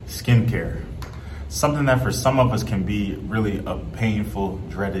skincare. Something that for some of us can be really a painful,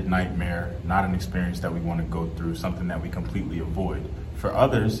 dreaded nightmare, not an experience that we want to go through, something that we completely avoid. For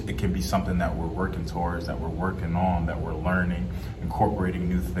others, it can be something that we're working towards, that we're working on, that we're learning, incorporating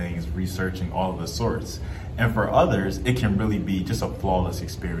new things, researching, all of the sorts. And for others, it can really be just a flawless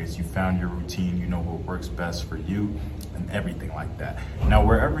experience. You found your routine, you know what works best for you, and everything like that. Now,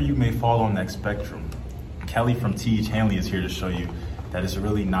 wherever you may fall on that spectrum, Kelly from T.H. Hanley is here to show you that it's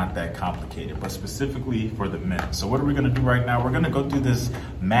really not that complicated, but specifically for the men. So what are we gonna do right now? We're gonna go through this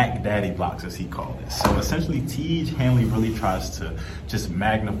Mac Daddy blocks, as he called it. So essentially, T.H. Hanley really tries to just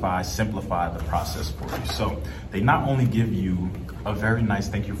magnify, simplify the process for you. So they not only give you a very nice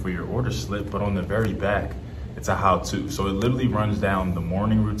thank you for your order slip, but on the very back, it's a how-to. So it literally runs down the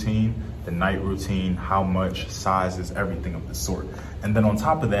morning routine, the night routine, how much, sizes, everything of the sort. And then on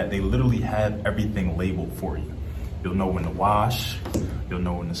top of that, they literally have everything labeled for you. You'll know when to wash, you'll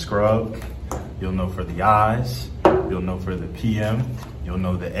know when to scrub, you'll know for the eyes, you'll know for the PM, you'll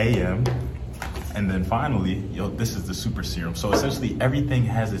know the AM, and then finally, this is the super serum. So essentially everything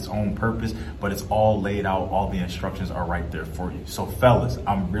has its own purpose, but it's all laid out, all the instructions are right there for you. So fellas,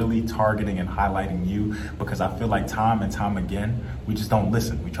 I'm really targeting and highlighting you because I feel like time and time again, we just don't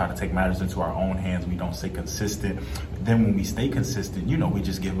listen. We try to take matters into our own hands, we don't stay consistent. Then when we stay consistent, we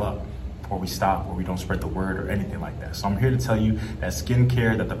just give up, or we stop, or we don't spread the word or anything like that. So I'm here to tell you that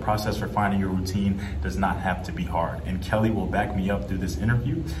skincare, that the process for finding your routine does not have to be hard. And Kelly will back me up through this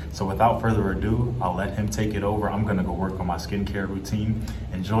interview. So without further ado, I'll let him take it over. I'm gonna go work on my skincare routine.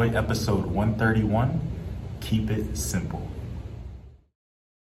 Enjoy episode 131, Keep It Simple.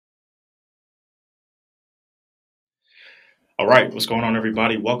 All right, what's going on,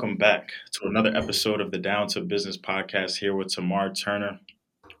 everybody? Welcome back to another episode of the Down to Business podcast here with Tamar Turner.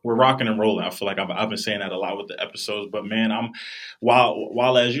 We're rocking and rolling. I feel like I've been saying that a lot with the episodes, but man,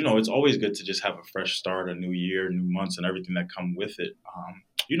 while as you know, it's always good to just have a fresh start, a new year, new months, and everything that come with it.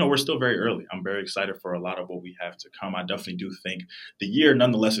 We're still very early. I'm very excited for a lot of what we have to come. I definitely do think the year,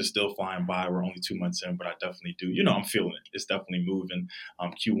 nonetheless, is still flying by. We're only 2 months in, but I definitely do. I'm feeling it. It's definitely moving.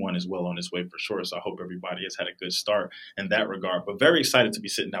 Q1 is well on its way for sure. So I hope everybody has had a good start in that regard. But very excited to be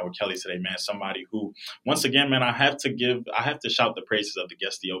sitting down with Kelly today, man. Somebody who, once again, man, I have to shout the praises of the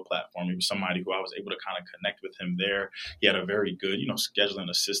Guestio platform. He was somebody who I was able to kind of connect with him there. He had a very good, scheduling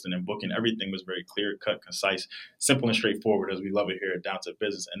assistant and booking. Everything was very clear cut, concise, simple and straightforward, as we love it here at Down to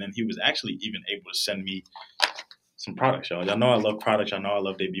Business. And then he was actually even able to send me some products, y'all. Y'all know I love products. Y'all know I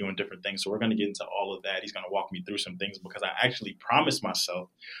love debuting different things. So we're going to get into all of that. He's going to walk me through some things because I actually promised myself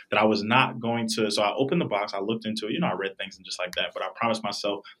that I was not going to. So I opened the box. I looked into it. I read things and just like that. But I promised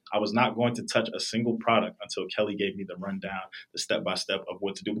myself I was not going to touch a single product until Kelly gave me the rundown, the step-by-step of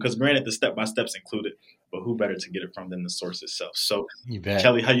what to do. Because granted, the step-by-steps included, but who better to get it from than the source itself? So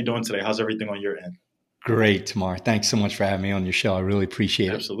Kelly, how you doing today? How's everything on your end? Great, Tamar. Thanks so much for having me on your show. I really appreciate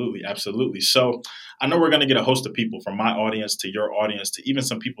it. Absolutely. So I know we're going to get a host of people from my audience to your audience to even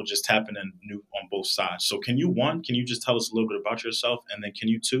some people just tapping in new on both sides. So can you just tell us a little bit about yourself? And then can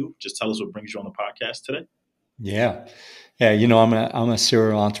you two just tell us what brings you on the podcast today? Yeah. I'm a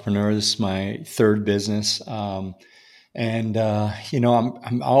serial entrepreneur. This is my third business. I'm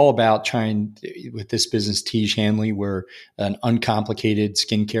all about trying with this business, T.H. Hanley. We're an uncomplicated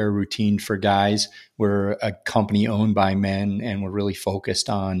skincare routine for guys. We're a company owned by men, and we're really focused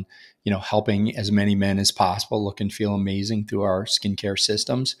on, helping as many men as possible look and feel amazing through our skincare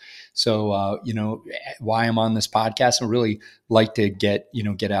systems. So, why I'm on this podcast, I really like to get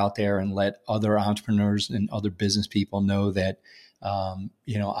out there and let other entrepreneurs and other business people know that,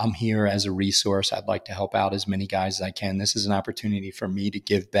 I'm here as a resource. I'd like to help out as many guys as I can. This is an opportunity for me to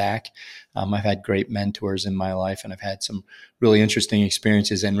give back. I've had great mentors in my life, and I've had some really interesting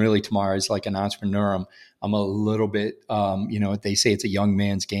experiences. And really, Tamar, is like an entrepreneur, I'm a little bit, they say it's a young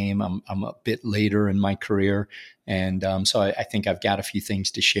man's game. I'm a bit later in my career. And so I think I've got a few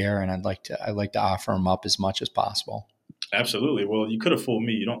things to share, and I'd like to offer them up as much as possible. Absolutely. Well, you could have fooled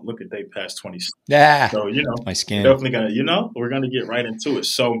me. You don't look a day past 20. Yeah. So, my skin. Definitely we're going to get right into it.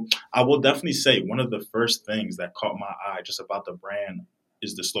 So I will definitely say one of the first things that caught my eye just about the brand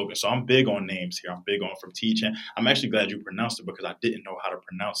is the slogan. So I'm big on names here. I'm big on from teaching. I'm actually glad you pronounced it because I didn't know how to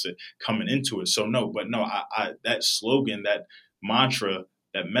pronounce it coming into it. So I that slogan, that mantra,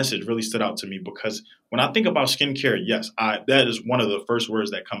 that message really stood out to me because when I think about skincare, yes, that is one of the first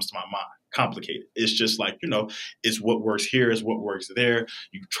words that comes to my mind. Complicated. It's just like, it's what works here, is what works there.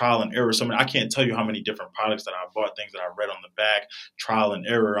 You trial and error. I can't tell you how many different products that I bought, things that I read on the back, trial and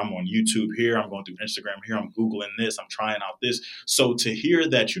error. I'm on YouTube here. I'm going through Instagram here. I'm Googling this. I'm trying out this. So to hear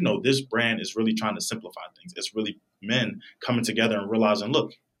that, this brand is really trying to simplify things. It's really men coming together and realizing,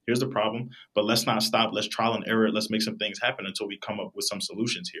 look, Here's the problem, but let's not stop. Let's trial and error it. Let's make some things happen until we come up with some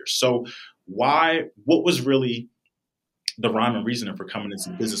solutions here. So what was really the rhyme and reasoning for coming into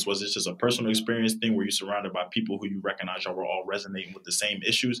business? Was it just a personal experience thing? Were you surrounded by people who you recognize y'all were all resonating with the same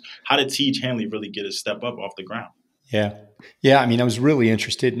issues? How did Teej Hanley really get a step up off the ground? Yeah. Yeah. I mean, I was really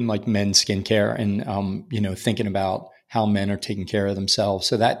interested in like men's skincare and, thinking about how men are taking care of themselves.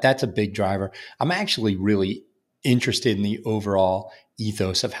 So that's a big driver. I'm actually really interested in the overall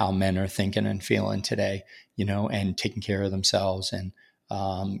ethos of how men are thinking and feeling today, and taking care of themselves. And,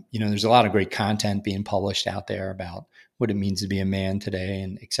 there's a lot of great content being published out there about what it means to be a man today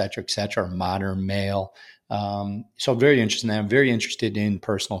and et cetera, modern male. So I'm very interested in that. I'm very interested in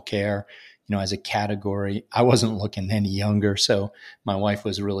personal care, as a category. I wasn't looking any younger. So my wife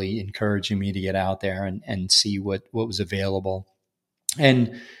was really encouraging me to get out there and see what was available.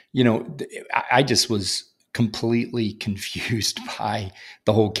 And, I just was completely confused by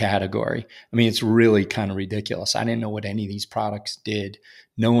the whole category. I mean, it's really kind of ridiculous. I didn't know what any of these products did.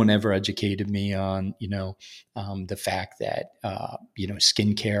 No one ever educated me on, the fact that,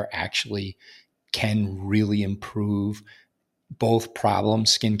 skincare actually can really improve both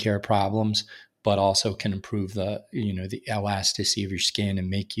problems, skincare problems, but also can improve the elasticity of your skin and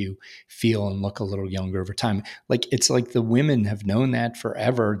make you feel and look a little younger over time. Like, it's like the women have known that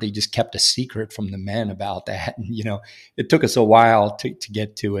forever. They just kept a secret from the men about that. And, it took us a while to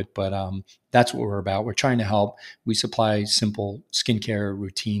get to it, but that's what we're about. We're trying to help. We supply simple skincare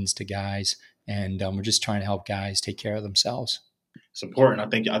routines to guys, and we're just trying to help guys take care of themselves. It's important.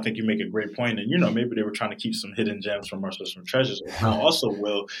 I think you make a great point. And, maybe they were trying to keep some hidden gems from us or some treasures. I also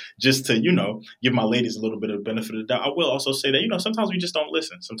will, just to, give my ladies a little bit of the benefit of the doubt, I will also say that, sometimes we just don't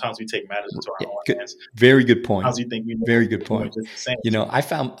listen. Sometimes we take matters into our own hands. Very good point. Sometimes you think we know. Very good point. I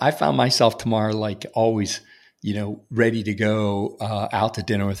found myself tomorrow, like always, ready to go out to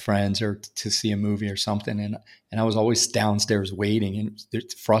dinner with friends or to see a movie or something. And I was always downstairs waiting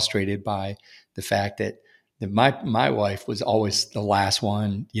and frustrated by the fact that my wife was always the last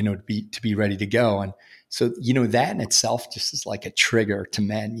one, to be ready to go. And so, that in itself just is like a trigger to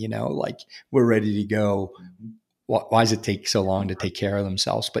men, like we're ready to go. Why does it take so long to take care of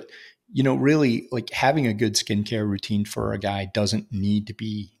themselves? But, really like having a good skincare routine for a guy doesn't need to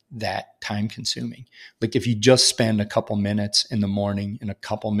be that time consuming. Like if you just spend a couple minutes in the morning and a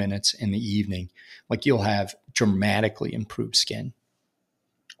couple minutes in the evening, like you'll have dramatically improved skin.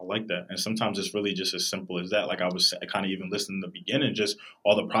 I like that. And sometimes it's really just as simple as that. Like I kind of even listening in the beginning, just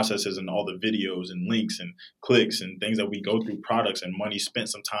all the processes and all the videos and links and clicks and things that we go through, products and money spent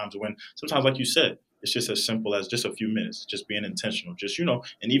sometimes, like you said, it's just as simple as just a few minutes, just being intentional, just, and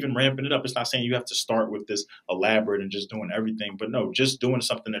even ramping it up. It's not saying you have to start with this elaborate and just doing everything, but no, just doing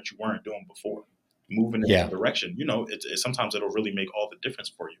something that you weren't doing before. Moving in that direction, sometimes it'll really make all the difference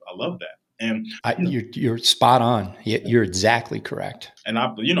for you. I love that. And you're spot on. You're exactly correct. And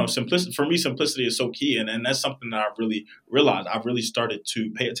simplicity is so key. And that's something that I really realized. I've really started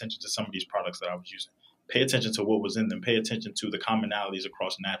to pay attention to some of these products that I was using. Pay attention to what was in them. Pay attention to the commonalities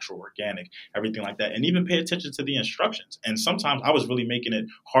across natural, organic, everything like that. And even pay attention to the instructions. And sometimes I was really making it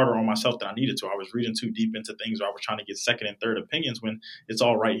harder on myself than I needed to. I was reading too deep into things, or I was trying to get second and third opinions when it's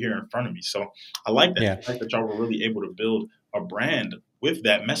all right here in front of me. So I like that. The fact that y'all were really able to build a brand with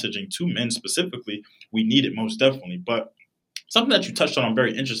that messaging to men specifically. We need it most definitely. But something that you touched on, I'm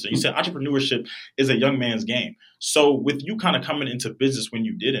very interested. You said entrepreneurship is a young man's game. So with you kind of coming into business when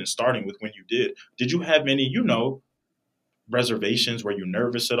you did and starting with when you did you have any, reservations? Were you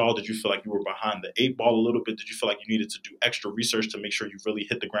nervous at all? Did you feel like you were behind the eight ball a little bit? Did you feel like you needed to do extra research to make sure you really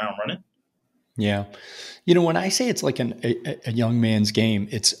hit the ground running? Yeah. When I say it's like a young man's game,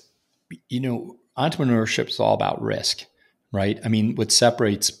 it's, entrepreneurship is all about risk, right? I mean, what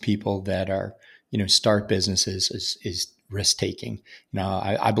separates people that are, start businesses is risk taking. Now,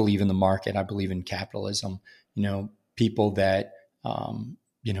 I believe in the market. I believe in capitalism. People that,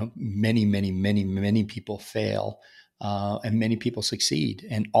 many people fail, and many people succeed.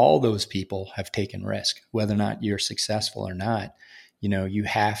 And all those people have taken risk, whether or not you're successful or not. You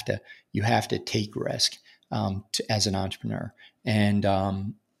have to take risk as an entrepreneur. And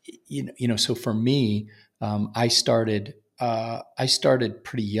so for me, I started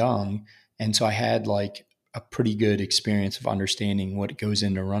pretty young, and so I had like a pretty good experience of understanding what goes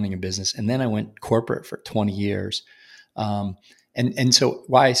into running a business. And then I went corporate for 20 years. And so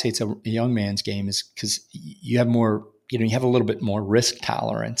why I say it's a young man's game is because you have more, you have a little bit more risk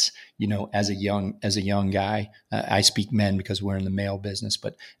tolerance, as a young guy. I speak men because we're in the male business,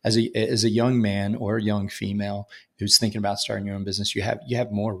 but as a young man or a young female who's thinking about starting your own business, you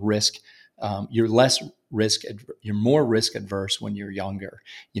have more risk. You're less you're more risk adverse when you're younger.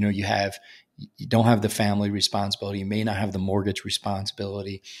 You don't have the family responsibility. You may not have the mortgage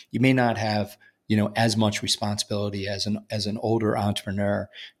responsibility. You may not have, as much responsibility as an older entrepreneur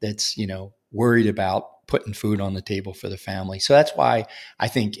that's, worried about putting food on the table for the family. So that's why I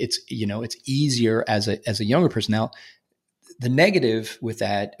think it's easier as a younger person. Now, the negative with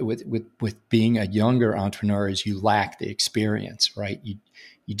that, with being a younger entrepreneur, is you lack the experience, right?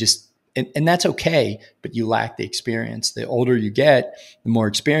 You just, and that's okay, but you lack the experience. The older you get, the more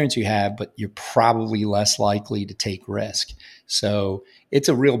experience you have, but you're probably less likely to take risk. So it's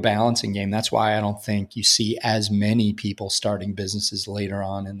a real balancing game. That's why I don't think you see as many people starting businesses later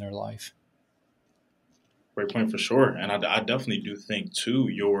on in their life. Great point for sure. And I definitely do think too,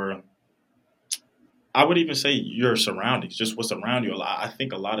 I would even say your surroundings, just what's around you a lot. I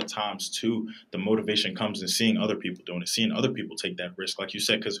think a lot of times too, the motivation comes in seeing other people doing it, seeing other people take that risk, like you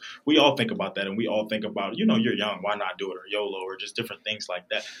said, because we all think about that and we all think about, you're young, why not do it, or YOLO, or just different things like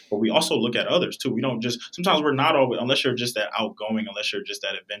that. But we also look at others too. We don't just, sometimes we're not always, unless you're just that outgoing, unless you're just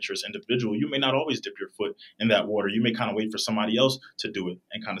that adventurous individual, you may not always dip your foot in that water. You may kind of wait for somebody else to do it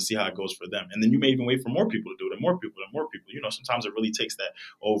and kind of see how it goes for them. And then you may even wait for more people to do it, and more people and more people. Sometimes it really takes that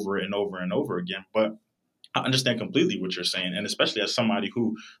over and over and over again. But I understand completely what you're saying, and especially as somebody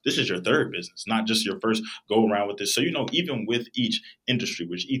who this is your third business, not just your first go around with this. So even with each industry,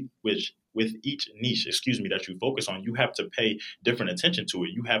 which with each niche, that you focus on, you have to pay different attention to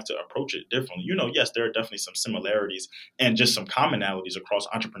it. You have to approach it differently. Yes, there are definitely some similarities and just some commonalities across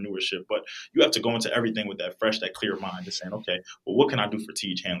entrepreneurship, but you have to go into everything with that fresh, that clear mind, just saying, okay, well, what can I do for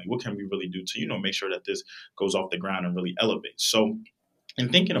TH Hanley? What can we really do to make sure that this goes off the ground and really elevates? So, and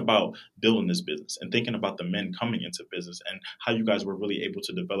thinking about building this business and thinking about the men coming into business and how you guys were really able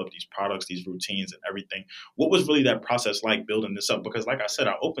to develop these products, these routines and everything, what was really that process like building this up? Because like I said,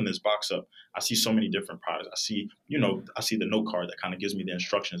 I open this box up, I see so many different products. I see the note card that kind of gives me the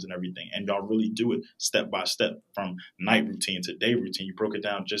instructions and everything. And y'all really do it step by step, from night routine to day routine. You broke it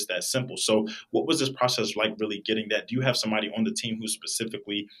down just that simple. So what was this process like really getting that? Do you have somebody on the team who's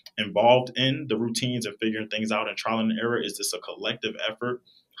specifically involved in the routines and figuring things out and trial and error? Is this a collective effort?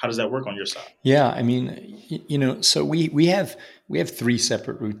 How does that work on your side? Yeah, I mean, so we have three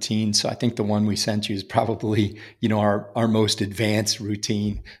separate routines. So I think the one we sent you is probably our most advanced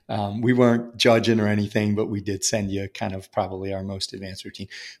routine. We weren't judging or anything, but we did send you kind of probably our most advanced routine.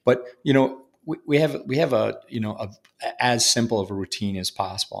 But we have a as simple of a routine as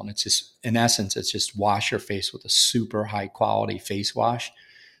possible, and it's just, in essence, it's just wash your face with a super high quality face wash.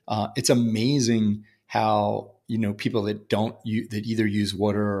 It's amazing how people that either use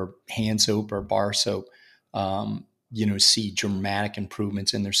water or hand soap or bar soap, see dramatic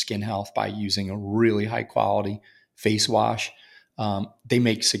improvements in their skin health by using a really high quality face wash. They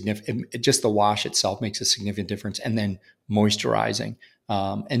make just the wash itself makes a significant difference, and then moisturizing.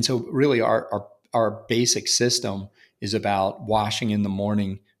 And so really our basic system is about washing in the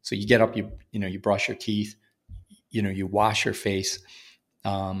morning. So you get up, you brush your teeth, you wash your face.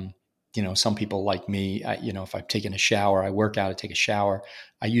 Some people like me, if I've taken a shower, I work out, I take a shower,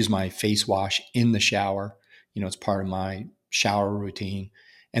 I use my face wash in the shower. It's part of my shower routine.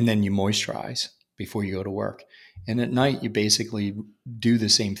 And then you moisturize before you go to work. And at night, you basically do the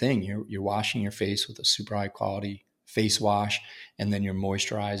same thing. You're washing your face with a super high quality face wash, and then you're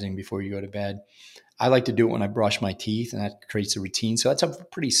moisturizing before you go to bed. I like to do it when I brush my teeth, and that creates a routine. So that's a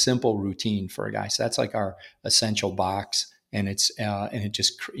pretty simple routine for a guy. So that's like our essential box. And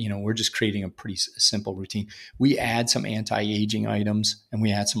we're just creating a pretty simple routine. We add some anti-aging items, and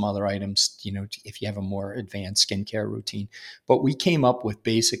we add some other items, if you have a more advanced skincare routine. But we came up with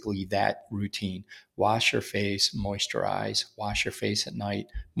basically that routine: wash your face, moisturize, wash your face at night,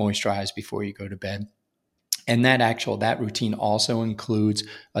 moisturize before you go to bed. And that routine also includes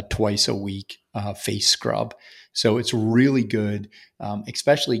a twice a week face scrub. So it's really good,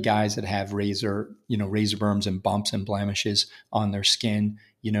 especially guys that have razor burns and bumps and blemishes on their skin,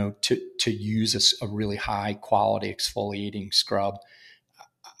 to use a really high quality exfoliating scrub.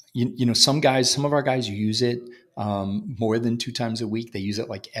 Some of our guys use it more than 2 times a week. They use it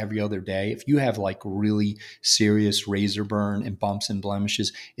like every other day. If you have like really serious razor burn and bumps and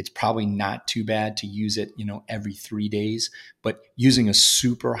blemishes, it's probably not too bad to use it, every 3 days. But using a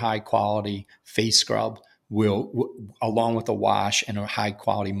super high quality face scrub will, along with a wash and a high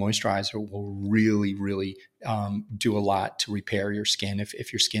quality moisturizer, will really, really do a lot to repair your skin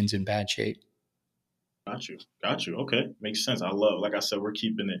if your skin's in bad shape. Got you. Got you. Okay. Makes sense. I love, like I said, we're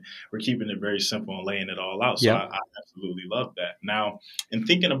keeping it very simple and laying it all out. So I Yep. absolutely love that. Now, in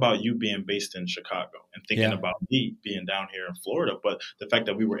thinking about you being based in Chicago and thinking Yeah. about me being down here in Florida, but the fact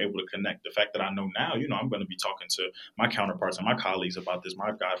that we were able to connect, the fact that I know now, I'm going to be talking to my counterparts and my colleagues about this,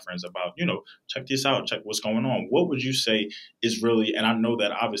 my guy friends about, check this out, check what's going on. What would you say is really, and I know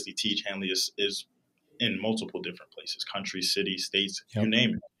that obviously Teach Hanley is in multiple different places, countries, cities, states, you Yep.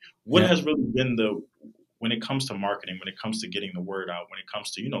 name it. What Yep. has really been the when it comes to marketing, when it comes to getting the word out, when it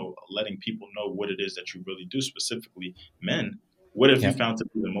comes to, letting people know what it is that you really do, specifically men, what have you Yep. found to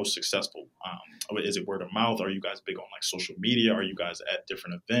be the most successful? Is it word of mouth? Are you guys big on like social media? Are you guys at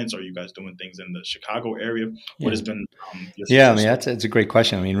different events? Are you guys doing things in the Chicago area? What Yeah. has been your Yeah, I success mean story? that's a great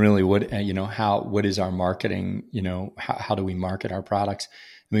question. I mean, really, what is our marketing? How do we market our products?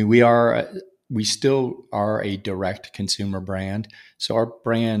 I mean, we still are a direct consumer brand, so our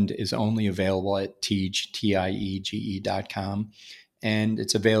brand is only available at tiege.com, and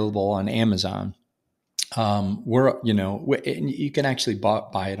it's available on Amazon. And you can actually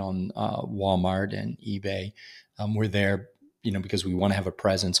buy it on Walmart and eBay. We're there, because we want to have a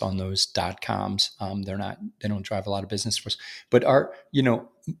presence on those .coms. They don't drive a lot of business for us, but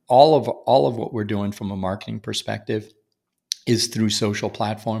all of what we're doing from a marketing perspective is through social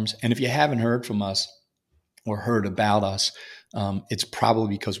platforms. And if you haven't heard from us or heard about us, it's probably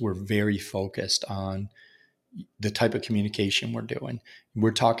because we're very focused on the type of communication we're doing.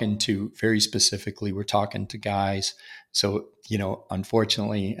 We're talking to very specifically, we're talking to guys. So,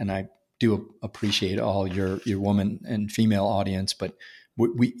 unfortunately, and I do appreciate all your woman and female audience, but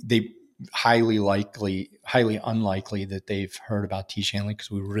they highly unlikely that they've heard about Teach Hanley because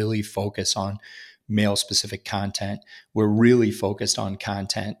we really focus on male specific content. We're really focused on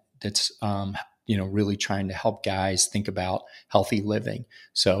content that's, really trying to help guys think about healthy living.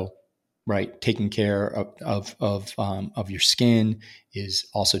 So, right, taking care of your skin is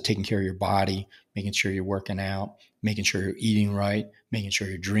also taking care of your body, making sure you're working out, making sure you're eating right, making sure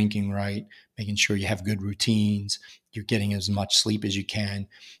you're drinking right, making sure you have good routines, you're getting as much sleep as you can,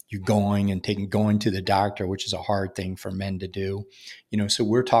 you're going to the doctor, which is a hard thing for men to do. So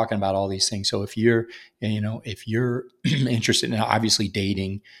we're talking about all these things. So if you're interested in obviously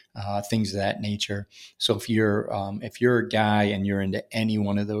dating, things of that nature. So if you're a guy and you're into any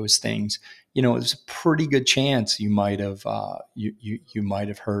one of those things, there's a pretty good chance you might have you might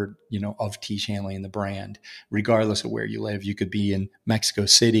have heard of Teach Hanley and the brand, regardless of where you live. You could be in Mexico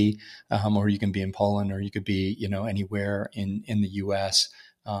City, or you can be in Poland, or you could be anywhere in the U.S.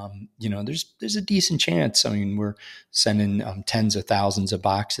 There's a decent chance. I mean, we're sending tens of thousands of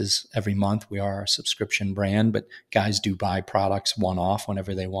boxes every month. We are a subscription brand, but guys do buy products one off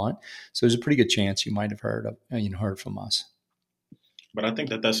whenever they want. So there's a pretty good chance you might have heard from us. But I think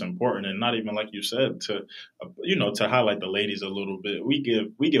that that's important, and not even like you said to, to highlight the ladies a little bit. We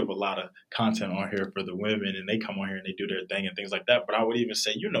give a lot of content on here for the women, and they come on here and they do their thing and things like that. But I would even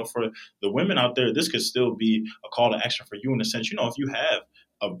say, for the women out there, this could still be a call to action for you in a sense. If you have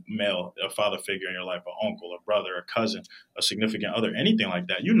a father figure in your life, an uncle, a brother, a cousin, a significant other, anything like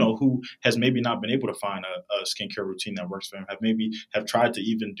that, who has maybe not been able to find a skincare routine that works for him, have tried to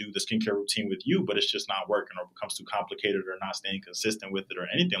even do the skincare routine with you, but it's just not working or becomes too complicated or not staying consistent with it or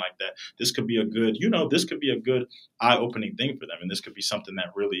anything like that. This could be a good eye opening thing for them. And this could be something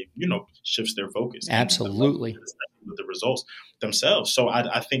that really, shifts their focus and Absolutely. with the results themselves. So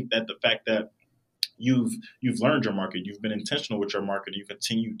I think that the fact that you've learned your market, you've been intentional with your market, you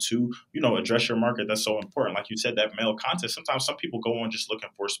continue to address your market. That's so important. Like you said, that male content, sometimes some people go on just looking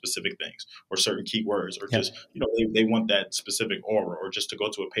for specific things or certain keywords, or Yep. just they want that specific aura, or just to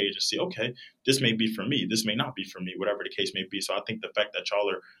go to a page and see, okay, this may be for me, this may not be for me, whatever the case may be. So I think the fact that y'all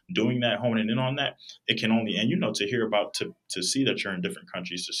are doing that, honing in on that, it can only, and to hear about, to see that you're in different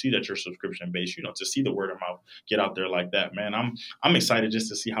countries, to see that you're subscription based, to see the word of mouth get out there like that, man. I'm excited just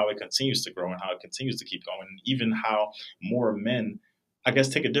to see how it continues to grow and how it continues to keep going, and even how more men, I guess,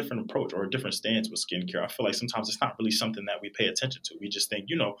 take a different approach or a different stance with skincare. I feel like sometimes it's not really something that we pay attention to. We just think,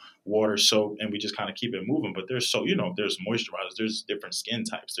 water, soap, and we just kind of keep it moving. But there's moisturizers, there's different skin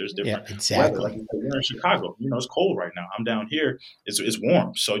types, there's Yeah, different weather. Like exactly. you said, we're in Chicago, it's cold right now. I'm down here, it's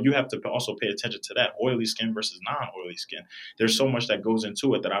warm. So you have to also pay attention to that oily skin versus non-oily skin. There's so much that goes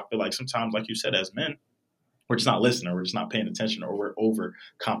into it that I feel like sometimes, like you said, as men, we're just not listening, or we're just not paying attention, or we're over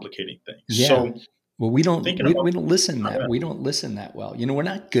complicating things. Yeah. So Well, we don't thinking we, about we don't listen that that, we don't listen that well. We're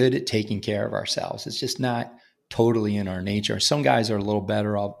not good at taking care of ourselves. It's just not totally in our nature. Some guys are a little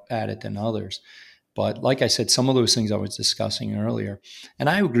better at it than others. But like I said, some of those things I was discussing earlier, and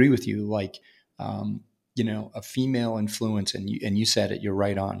I agree with you. Like, a female influence, and you said it, you're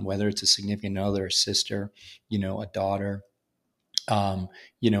right on, whether it's a significant other, a sister, a daughter,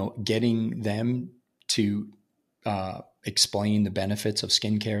 getting them to explain the benefits of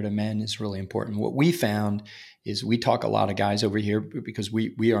skincare to men is really important. What we found is we talk a lot of guys over here because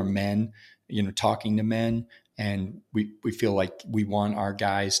we are men, talking to men, and we feel like we want our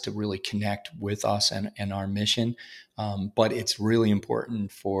guys to really connect with us and our mission. But it's really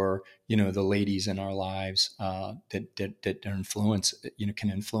important for, the ladies in our lives that influence, can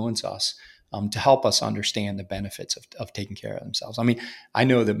influence us, to help us understand the benefits of taking care of themselves. I mean, I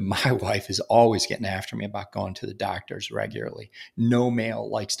know that my wife is always getting after me about going to the doctors regularly. No male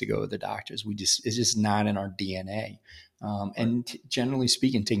likes to go to the doctors. It's just not in our DNA. And generally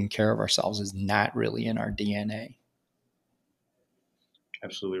speaking, taking care of ourselves is not really in our DNA.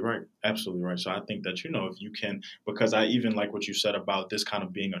 Absolutely right. Absolutely right. So I think that, if you can, because I even like what you said about this kind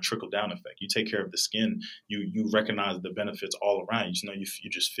of being a trickle down effect. You take care of the skin, you recognize the benefits all around. You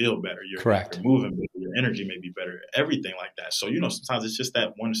just feel better. Correct. You're moving better. Your energy may be better. Everything like that. So, sometimes it's just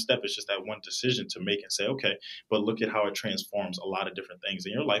that one step. It's just that one decision to make and say, okay, but look at how it transforms a lot of different things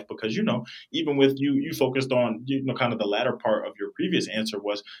in your life. Because, even with you focused on, kind of the latter part of your previous answer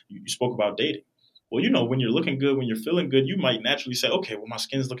was you spoke about dating. Well, when you're looking good, when you're feeling good, you might naturally say, okay, well, my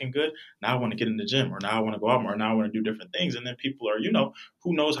skin's looking good. Now I want to get in the gym, or now I want to go out more, or now I want to do different things. And then people are,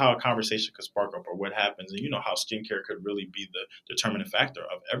 who knows how a conversation could spark up or what happens. And how skincare could really be the determining factor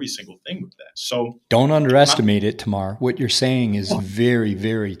of every single thing with that. So don't underestimate it, Tamar. What you're saying is very,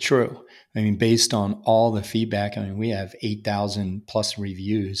 very true. I mean, based on all the feedback, we have 8,000 plus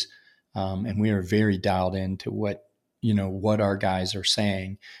reviews, and we are very dialed into what our guys are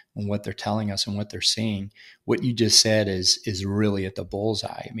saying and what they're telling us and what they're seeing. What you just said is really at the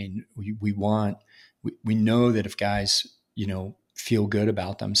bullseye. I mean, we know that if guys, feel good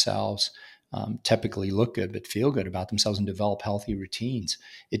about themselves, typically look good, but feel good about themselves and develop healthy routines,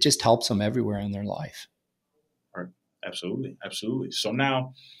 it just helps them everywhere in their life. Right. Absolutely. Absolutely. So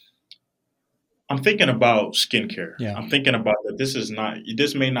now, I'm thinking about skincare. Yeah. I'm thinking about that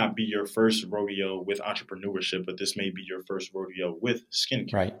this may not be your first rodeo with entrepreneurship, but this may be your first rodeo with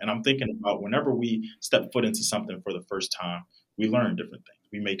skincare. Right. And I'm thinking about whenever we step foot into something for the first time, we learn different things.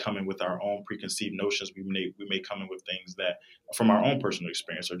 We may come in with our own preconceived notions. We may come in with things that from our own personal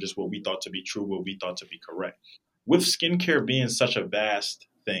experience or just what we thought to be true, what we thought to be correct. With skincare being such a vast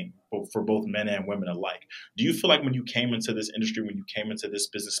thing for both men and women alike, do you feel like when you came into this industry, when you came into this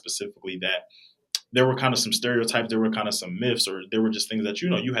business specifically, that there were kind of some stereotypes, there were kind of some myths, or there were just things that,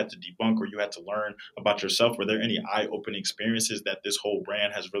 you had to debunk or you had to learn about yourself? Were there any eye-opening experiences that this whole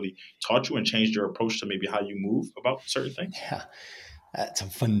brand has really taught you and changed your approach to maybe how you move about certain things? Yeah, that's a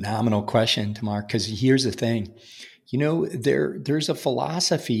phenomenal question, Tamar, because here's the thing. There's a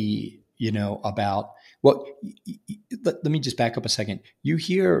philosophy, about let me just back up a second. You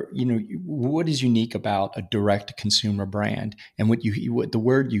hear, what is unique about a direct consumer brand, and what the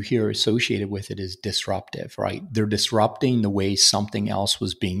word you hear associated with it is disruptive, right? They're disrupting the way something else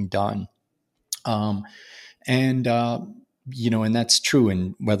was being done. And that's true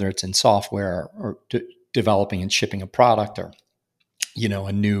in whether it's in software or developing and shipping a product, or,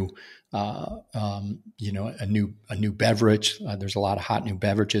 a new a new beverage. There's a lot of hot new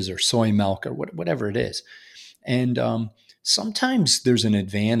beverages or soy milk or whatever it is. And sometimes there's an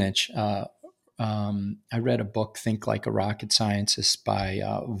advantage. I read a book, Think Like a Rocket Scientist by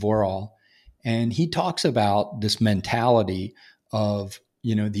Voral, and he talks about this mentality of,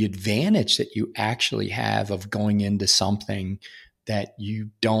 the advantage that you actually have of going into something that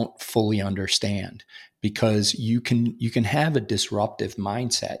you don't fully understand, because you can have a disruptive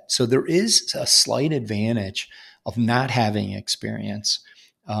mindset. So there is a slight advantage of not having experience,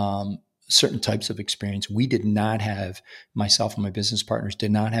 certain types of experience. We did not have, myself and my business partners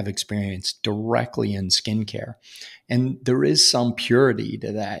did not have experience directly in skincare. And there is some purity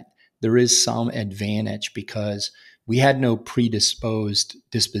to that. There is some advantage because we had no predisposed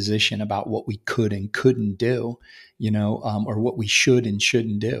disposition about what we could and couldn't do, or what we should and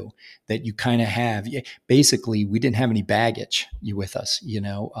shouldn't do, that you kind of have. Basically, we didn't have any baggage with us,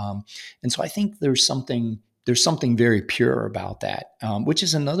 and so I think there's something very pure about that, which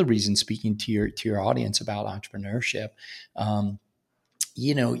is another reason, speaking to your audience about entrepreneurship.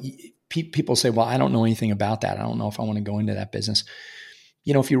 People say, well, I don't know anything about that. I don't know if I want to go into that business.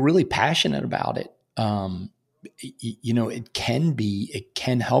 If you're really passionate about it, it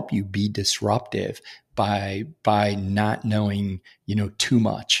can help you be disruptive by not knowing, too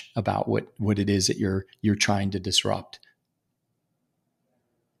much about what it is that you're trying to disrupt.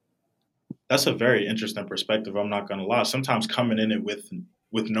 That's a very interesting perspective. I'm not going to lie. Sometimes coming in it with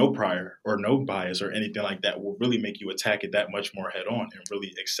with no prior or no bias or anything like that will really make you attack it that much more head on and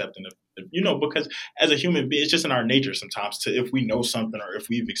really accept and, because as a human being, it's just in our nature sometimes to, if we know something or if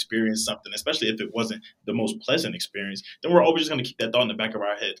we've experienced something, especially if it wasn't the most pleasant experience, then we're always just going to keep that thought in the back of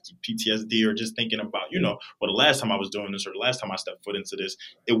our head, PTSD, or just thinking about, well, the last time I was doing this or the last time I stepped foot into this,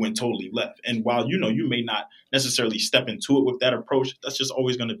 it went totally left. And while, you may not necessarily step into it with that approach, that's just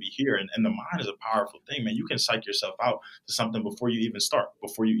always going to be here. And the mind is a powerful thing, man. You can psych yourself out to something before you even start,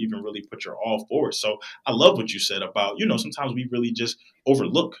 before you even really put your all forward. So I love what you said about, sometimes we really just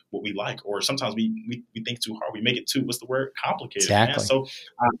overlook what we like, or sometimes we think too hard. We make it too, what's the word? Complicated, Exactly. man. So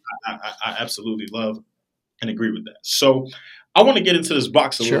I absolutely love and agree with that. So I want to get into this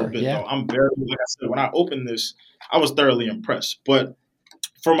box a little bit, though. I'm very, like I said, when I opened this, I was thoroughly impressed. But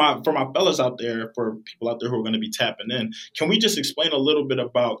for my fellas out there, for people out there who are going to be tapping in, can we just explain a little bit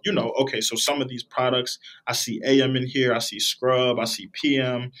about, okay, so some of these products, I see AM in here, I see Scrub, I see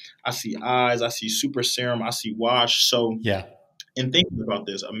PM, I see Eyes, I see Super Serum, I see Wash. So in thinking about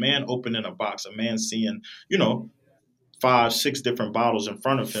this, a man opening a box, a man seeing, 5, 6 different bottles in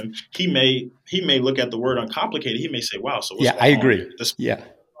front of him, he may look at the word uncomplicated. He may say, wow, so what's going I agree. on here?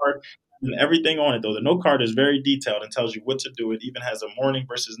 And everything on it, though. The note card is very detailed and tells you what to do. It even has a morning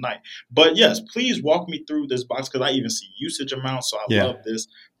versus night. But yes, please walk me through this box because I even see usage amounts. So I love this.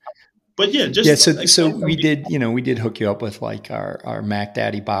 But so we did hook you up with like our Mac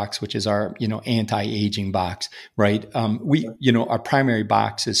Daddy box, which is our anti-aging box, right? Our primary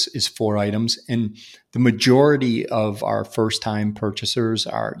box is 4 items, and the majority of our first time purchasers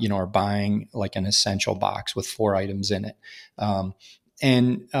are buying like an essential box with 4 items in it.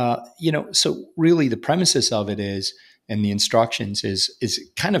 So really the premises of it is, and the instructions is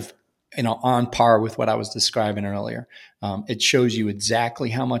kind of, on par with what I was describing earlier. It shows you exactly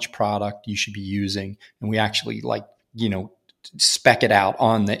how much product you should be using. And we actually spec it out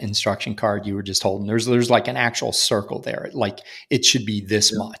on the instruction card you were just holding. There's like an actual circle there. Like it should be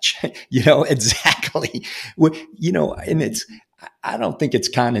this much, exactly. And I don't think it's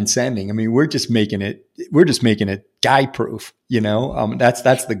condescending. I mean, we're just making it guy proof,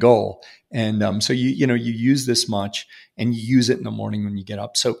 that's the goal. And so you use this much and you use it in the morning when you get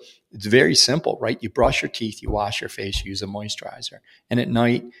up. So it's very simple, right? You brush your teeth, you wash your face, you use a moisturizer, and at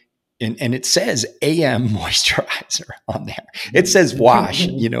night, and it says AM moisturizer on there. It says wash,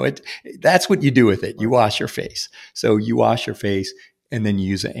 that's what you do with it. You wash your face. So you wash your face and then you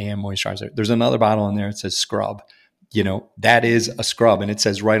use an AM moisturizer. There's another bottle on there. It says scrub. That is a scrub, and it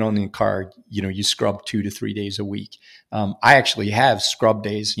says right on the card, you scrub 2 to 3 days a week. I actually have scrub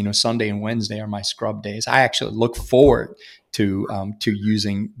days, Sunday and Wednesday are my scrub days. I actually look forward to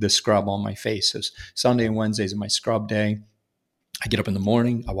using the scrub on my face. So Sunday and Wednesdays are my scrub day. I get up in the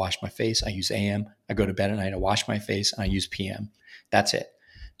morning, I wash my face, I use AM. I go to bed at night, I wash my face, and I use PM. That's it.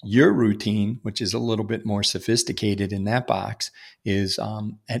 Your routine, which is a little bit more sophisticated in that box, is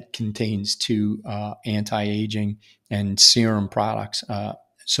it contains 2 anti-aging and serum products.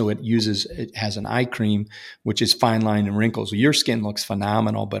 So it has an eye cream, which is fine line and wrinkles. Your skin looks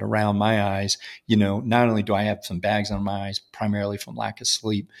phenomenal, but around my eyes, not only do I have some bags on my eyes, primarily from lack of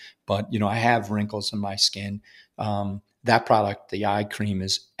sleep, but, I have wrinkles in my skin. That product, the eye cream,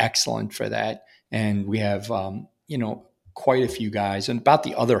 is excellent for that. And we have, quite a few guys, and about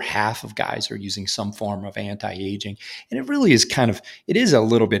the other half of guys are using some form of anti-aging. And it really is it is a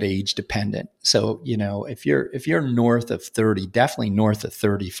little bit age dependent. So, if you're north of 30, definitely north of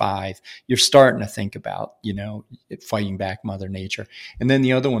 35, you're starting to think about, fighting back Mother Nature. And then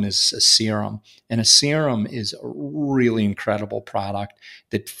the other one is a serum. And a serum is a really incredible product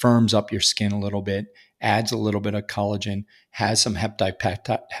that firms up your skin a little bit, adds a little bit of collagen, has some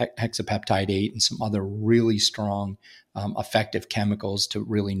hexapeptide 8 and some other really strong effective chemicals to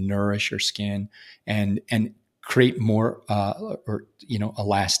really nourish your skin and create more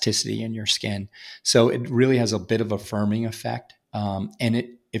elasticity in your skin. So it really has a bit of a firming effect.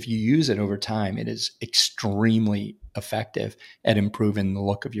 If you use it over time, it is extremely effective at improving the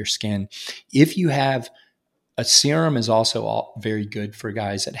look of your skin. If you have a serum, is also very good for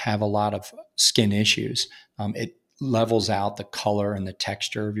guys that have a lot of skin issues. It levels out the color and the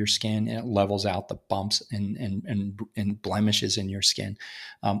texture of your skin, and it levels out the bumps and blemishes in your skin.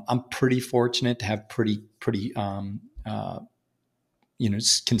 I'm pretty fortunate to have pretty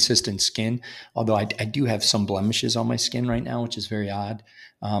consistent skin, although I do have some blemishes on my skin right now, which is very odd.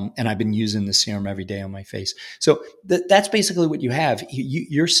 And I've been using the serum every day on my face. So that's basically what you have.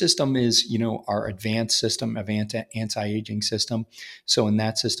 Your system is, our advanced system of anti-aging system. So in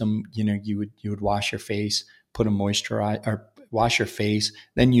that system, you would wash your face, put a moisturizer, or wash your face,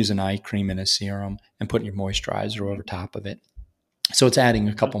 then use an eye cream and a serum and put your moisturizer over top of it. So it's adding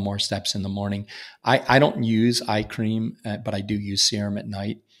a couple more steps in the morning. I don't use eye cream, but I do use serum at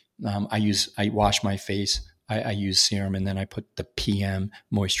night. I wash my face. I use serum, and then I put the PM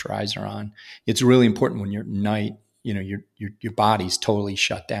moisturizer on. It's really important when you're at night, your body's totally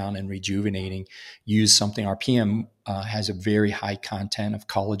shut down and rejuvenating. Use something. Our PM has a very high content of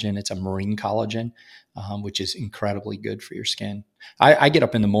collagen. It's a marine collagen, which is incredibly good for your skin. I get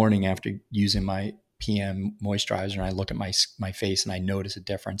up in the morning after using my PM moisturizer, and I look at my face and I notice a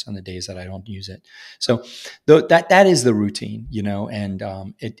difference on the days that I don't use it. So that is the routine, and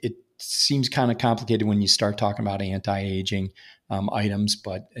it seems kind of complicated when you start talking about anti-aging items,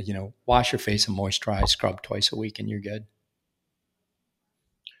 but wash your face and moisturize, scrub twice a week, and you're good.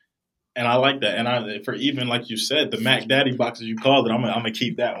 And I like that. And for even like you said, the Mac Daddy boxes you called it, I'm gonna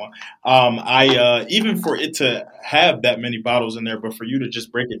keep that one. I even for it to have that many bottles in there, but for you to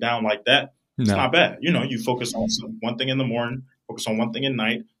just break it down like that, it's No. not bad. You focus on one thing in the morning, focus on one thing at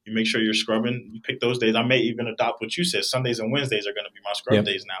night. You make sure you're scrubbing. You pick those days. I may even adopt what you said. Sundays and Wednesdays are going to be my scrub Yep.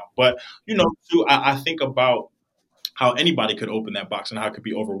 days now. But too, I think about how anybody could open that box and how it could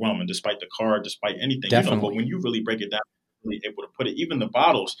be overwhelming, despite the card, despite anything. Definitely. But when you really break it down, really able to put it, even the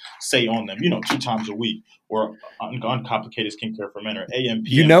bottles say on them, 2 times a week, or uncomplicated skincare for men, or AM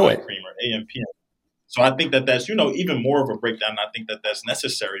PM cream, or AM PM. So I think that that's, even more of a breakdown. I think that that's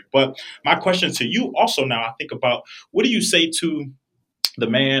necessary. But my question to you also now, I think about, what do you say to the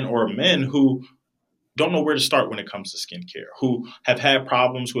man or men who don't know where to start when it comes to skincare, who have had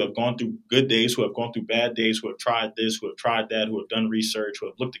problems, who have gone through good days, who have gone through bad days, who have tried this, who have tried that, who have done research, who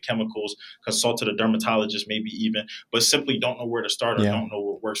have looked at chemicals, consulted a dermatologist maybe even, but simply don't know where to start or don't know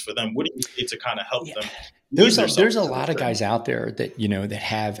what works for them? What do you say to kind of help them? There's a lot of guys out there that, that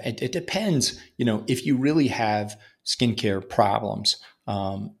have, it depends, if you really have skincare problems,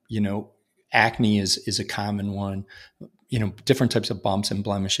 acne is a common one. Different types of bumps and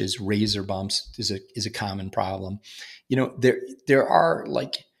blemishes, razor bumps is a common problem. There are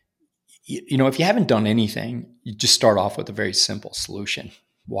if you haven't done anything, you just start off with a very simple solution: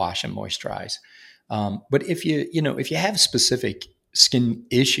 wash and moisturize. But if you have specific skin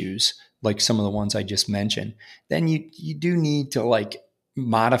issues, like some of the ones I just mentioned, then you do need to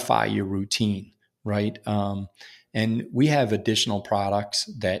modify your routine, right? And we have additional products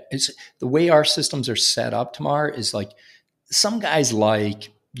that is the way our systems are set up, Tamar, is some guys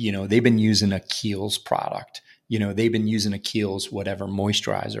they've been using a Kiehl's product. They've been using a Kiehl's whatever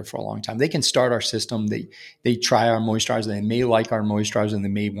moisturizer for a long time. They can start our system. They try our moisturizer. They may like our moisturizer, and they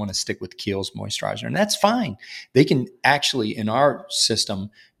may want to stick with Kiehl's moisturizer, and that's fine. They can actually, in our system,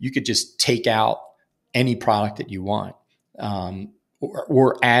 you could just take out any product that you want,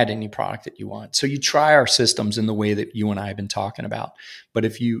 or add any product that you want. So you try our systems in the way that you and I have been talking about. But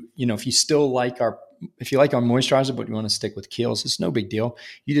if you still like our moisturizer, but you want to stick with Kiehl's, it's no big deal.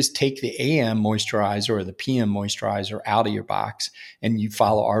 You just take the AM moisturizer or the PM moisturizer out of your box, and you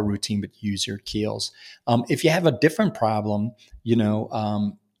follow our routine, but use your Kiehl's. If you have a different problem,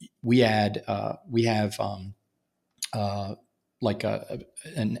 we have a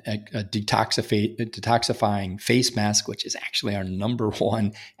detoxifying face mask, which is actually our number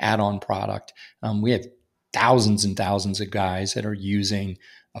one add-on product. We have thousands and thousands of guys that are using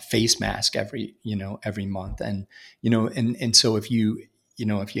a face mask every month. And, and so if you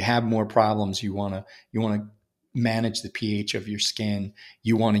have more problems, you want to manage the pH of your skin,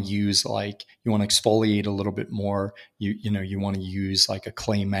 you want to use you want to exfoliate a little bit more. You want to use a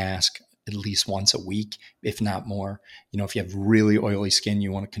clay mask at least once a week, if not more. If you have really oily skin,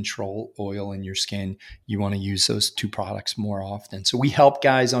 you want to control oil in your skin, you want to use those two products more often. So we help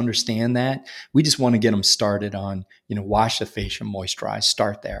guys understand that. We just want to get them started on, wash the face and moisturize,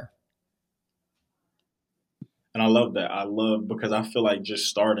 start there. And I love that. Because I feel like just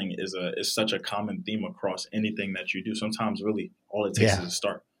starting is such a common theme across anything that you do. Sometimes really all it takes is a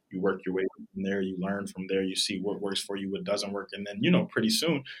start. You work your way from there, you learn from there, you see what works for you, what doesn't work. And then, pretty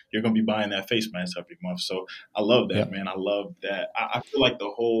soon you're going to be buying that face mask every month. So I love that, man. I love that. I feel like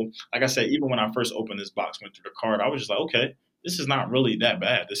like I said, even when I first opened this box, went through the card, I was just like, okay, this is not really that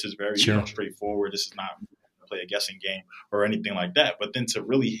bad. This is very straightforward. This is not play a guessing game or anything like that. But then to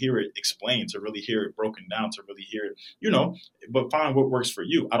really hear it explained, to really hear it broken down, to really hear it, but find what works for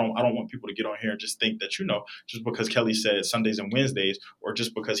you. I don't want people to get on here and just think that, just because Kelly said Sundays and Wednesdays, or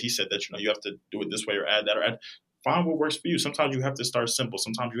just because he said that, you have to do it this way or add that or add. Find what works for you. Sometimes you have to start simple.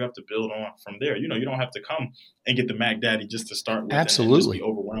 Sometimes you have to build on from there. You don't have to come and get the Mac Daddy just to start with. Absolutely. And just be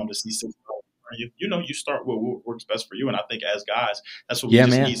overwhelmed to see $6. You start with what works best for you. And I think as guys, that's what we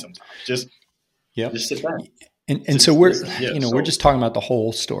need sometimes. Just sit back. And so we're just talking about the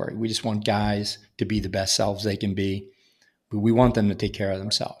whole story. We just want guys to be the best selves they can be. but we want them to take care of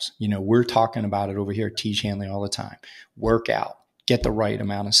themselves. We're talking about it over here at Tiege Hanley all the time. Work out, get the right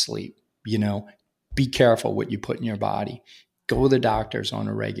amount of sleep, be careful what you put in your body. Go to the doctors on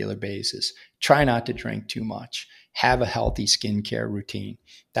a regular basis. Try not to drink too much. Have a healthy skincare routine.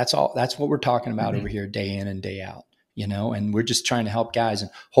 That's all. That's what we're talking about over here day in and day out, and we're just trying to help guys.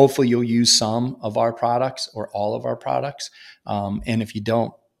 And hopefully you'll use some of our products or all of our products. And if you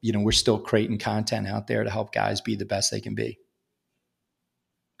don't, we're still creating content out there to help guys be the best they can be.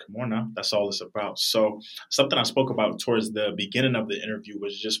 Come on now. That's all it's about. So something I spoke about towards the beginning of the interview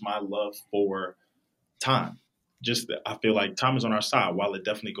was just my love for time. I feel like time is on our side. While it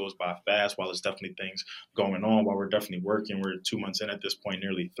definitely goes by fast, while there's definitely things going on, while we're definitely working, we're 2 months in at this point,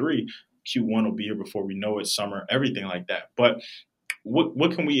 nearly 3. Q1 will be here before we know it, summer, everything like that. But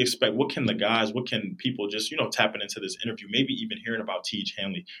what can we expect? What can people just, tapping into this interview, maybe even hearing about Tiege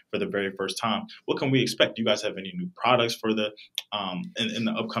Hanley for the very first time? What can we expect? Do you guys have any new products for the in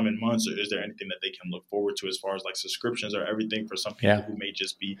the upcoming months, or is there anything that they can look forward to as far as like subscriptions or everything for some people who may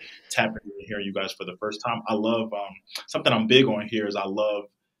just be tapping and hearing you guys for the first time? I love something I'm big on here is I love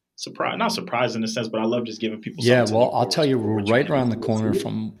not surprise in a sense, but I love just giving people. Yeah, well, I'll tell you, we're right around the corner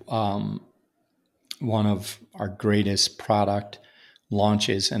from one of our greatest product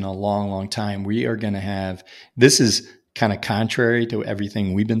launches in a long, long time. We are going to have, this is kind of contrary to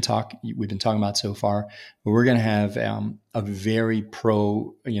everything we've been talking about so far, but we're going to have a very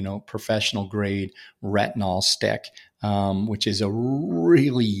professional grade retinol stick, which is a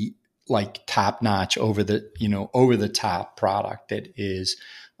really like top notch over the top product that is,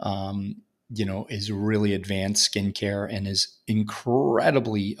 is really advanced skincare and is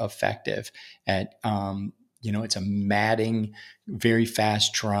incredibly effective at, it's a matting, very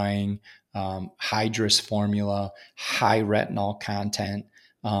fast drying, hydrous formula, high retinol content,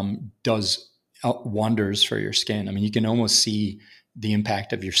 does wonders for your skin. I mean, you can almost see the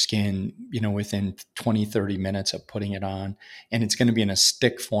impact of your skin, within 20, 30 minutes of putting it on. And it's going to be in a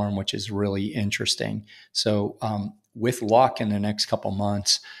stick form, which is really interesting. So with luck in the next couple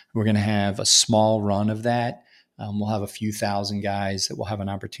months, we're going to have a small run of that. We'll have a few thousand guys that will have an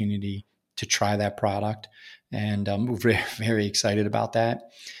opportunity to try that product. And we're very, very excited about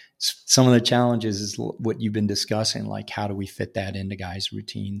that. Some of the challenges is what you've been discussing, like how do we fit that into guys'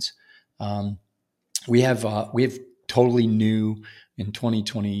 routines? We have totally new in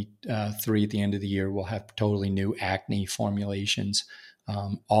 2023 at the end of the year, we'll have totally new acne formulations,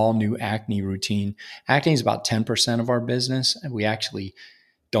 all new acne routine. Acne is about 10% of our business, and we actually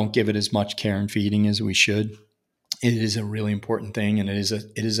don't give it as much care and feeding as we should. It is a really important thing, and it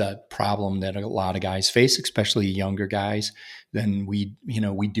is a problem that a lot of guys face, especially younger guys. Then we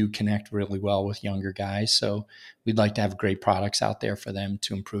do connect really well with younger guys, so we'd like to have great products out there for them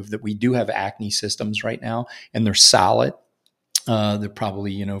to improve that. We do have acne systems right now, and they're solid. They're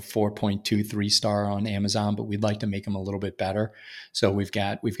probably 4.2, 3-star on Amazon, but we'd like to make them a little bit better. So we've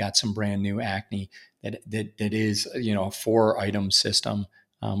got some brand new acne that is a 4-item system,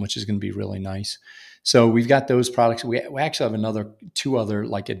 which is going to be really nice. So we've got those products. We actually have 2 other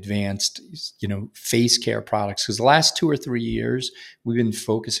like advanced, face care products, because the last 2 or 3 years we've been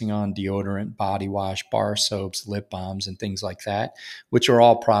focusing on deodorant, body wash, bar soaps, lip balms, and things like that, which are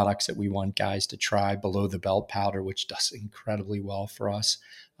all products that we want guys to try. Below the belt powder, which does incredibly well for us.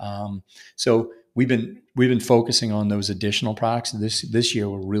 So we've been focusing on those additional products. This year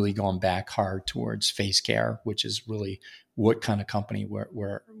we're really going back hard towards face care, which is really what kind of company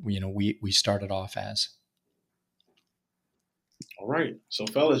we started off as. All right. So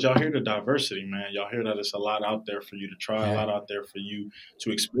fellas, y'all hear the diversity, man. Y'all hear that it's a lot out there for you to try, a lot out there for you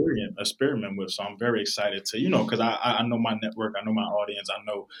to experiment with. So I'm very excited to, because I know my network, I know my audience, I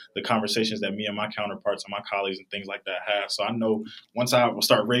know the conversations that me and my counterparts and my colleagues and things like that have. So I know once I will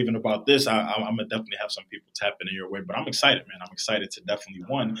start raving about this, I'm going to definitely have some people tapping in your way. But I'm excited, man. I'm excited to definitely,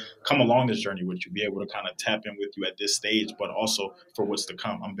 one, come along this journey with you, be able to kind of tap in with you at this stage, but also for what's to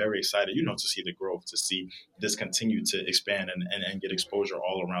come. I'm very excited, to see the growth, to see this continue to expand and get exposure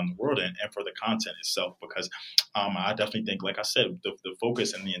all around the world and for the content itself, because I definitely think, like I said, the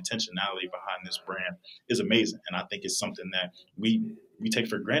focus and the intentionality behind this brand is amazing. And I think it's something that we take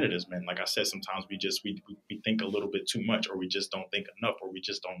for granted as men. Like I said, sometimes we think a little bit too much, or we just don't think enough, or we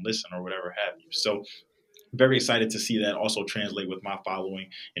just don't listen, or whatever have you. So very excited to see that also translate with my following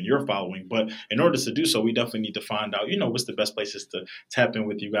and your following. But in order to do so, we definitely need to find out, what's the best places to tap in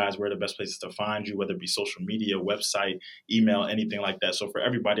with you guys, where are the best places to find you, whether it be social media, website, email, anything like that. So for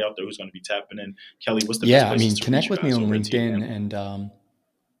everybody out there who's going to be tapping in, Kelly, what's the best places to connect with me on LinkedIn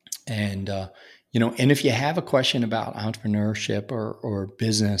and if you have a question about entrepreneurship or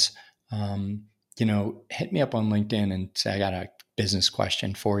business, hit me up on LinkedIn and say, I got a business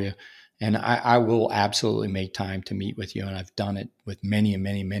question for you. And I will absolutely make time to meet with you. And I've done it with many and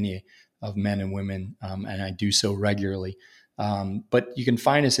many, many of men and women. And I do so regularly. But you can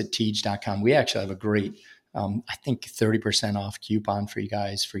find us at teej.com. We actually have a great, I think 30% off coupon for you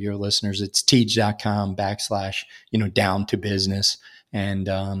guys, for your listeners. It's teej.com / down to business.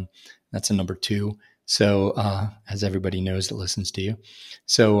 And that's a number 2. So as everybody knows that listens to you.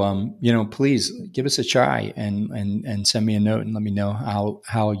 So, please give us a try and send me a note and let me know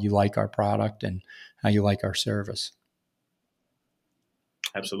how you like our product and how you like our service.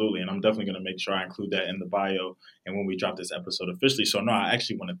 Absolutely. And I'm definitely going to make sure I include that in the bio and when we drop this episode officially. So, no, I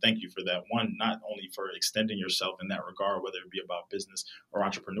actually want to thank you for that. One, not only for extending yourself in that regard, whether it be about business or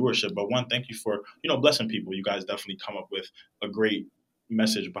entrepreneurship, but one, thank you for, blessing people. You guys definitely come up with a great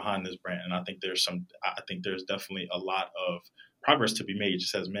message behind this brand. And I think there's definitely a lot of progress to be made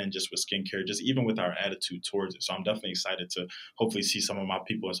just as men, just with skincare, just even with our attitude towards it. So I'm definitely excited to hopefully see some of my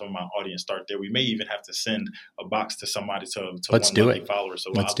people and some of my audience start there. We may even have to send a box to somebody to Let's one do lucky it. follower.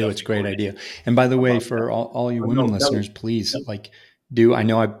 So Let's do it. It's a great idea. And by the way, for all you women listeners, please I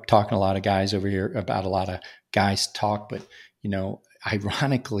know I'm talking to a lot of guys over here about a lot of guys talk, but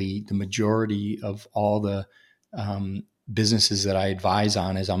ironically, the majority of all the businesses that I advise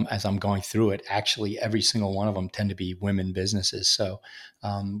on as I'm going through it, actually every single one of them tend to be women businesses. So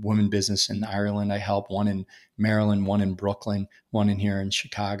women business in Ireland, I help, one in Maryland, one in Brooklyn, one in here in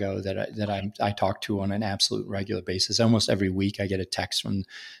Chicago that I talk to on an absolute regular basis. Almost every week I get a text from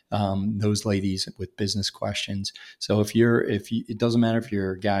those ladies with business questions. So it doesn't matter if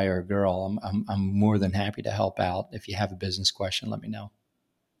you're a guy or a girl, I'm more than happy to help out. If you have a business question, let me know.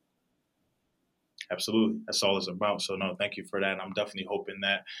 Absolutely. That's all it's about. So no, thank you for that. And I'm definitely hoping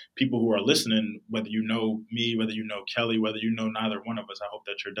that people who are listening, whether you know me, whether you know Kelly, whether you know neither one of us, I hope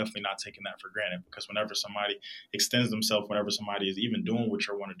that you're definitely not taking that for granted, because whenever somebody extends themselves, whenever somebody is even doing what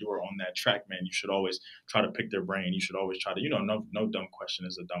you want to do or on that track, man, you should always try to pick their brain. You should always try to, no dumb question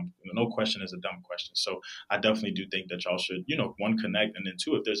is a dumb, no question is a dumb question. So I definitely do think that y'all should, one, connect. And then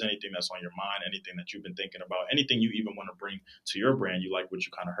two, if there's anything that's on your mind, anything that you've been thinking about, anything you even want to bring to your brand, you like what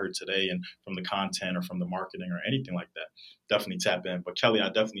you kind of heard today and from the content or from the marketing or anything like that, definitely tap in. But Kelly, I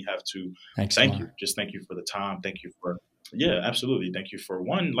definitely have to thank you. Just thank you for the time. Thank you for, absolutely. Thank you for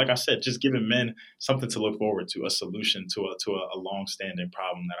one, like I said, just giving men something to look forward to, a solution to a long-standing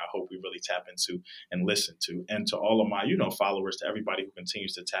problem that I hope we really tap into and listen to. And to all of my, followers, to everybody who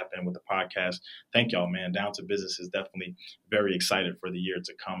continues to tap in with the podcast, thank y'all, man. Down to Business is definitely very excited for the year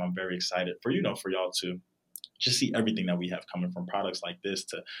to come. I'm very excited for y'all to just see everything that we have coming, from products like this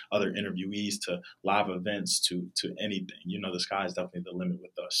to other interviewees to live events to anything. The sky is definitely the limit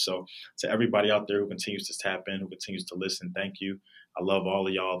with us. So to everybody out there who continues to tap in, who continues to listen, thank you. I love all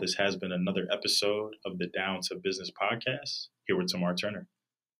of y'all. This has been another episode of the Down to Business podcast here with Tamar Turner.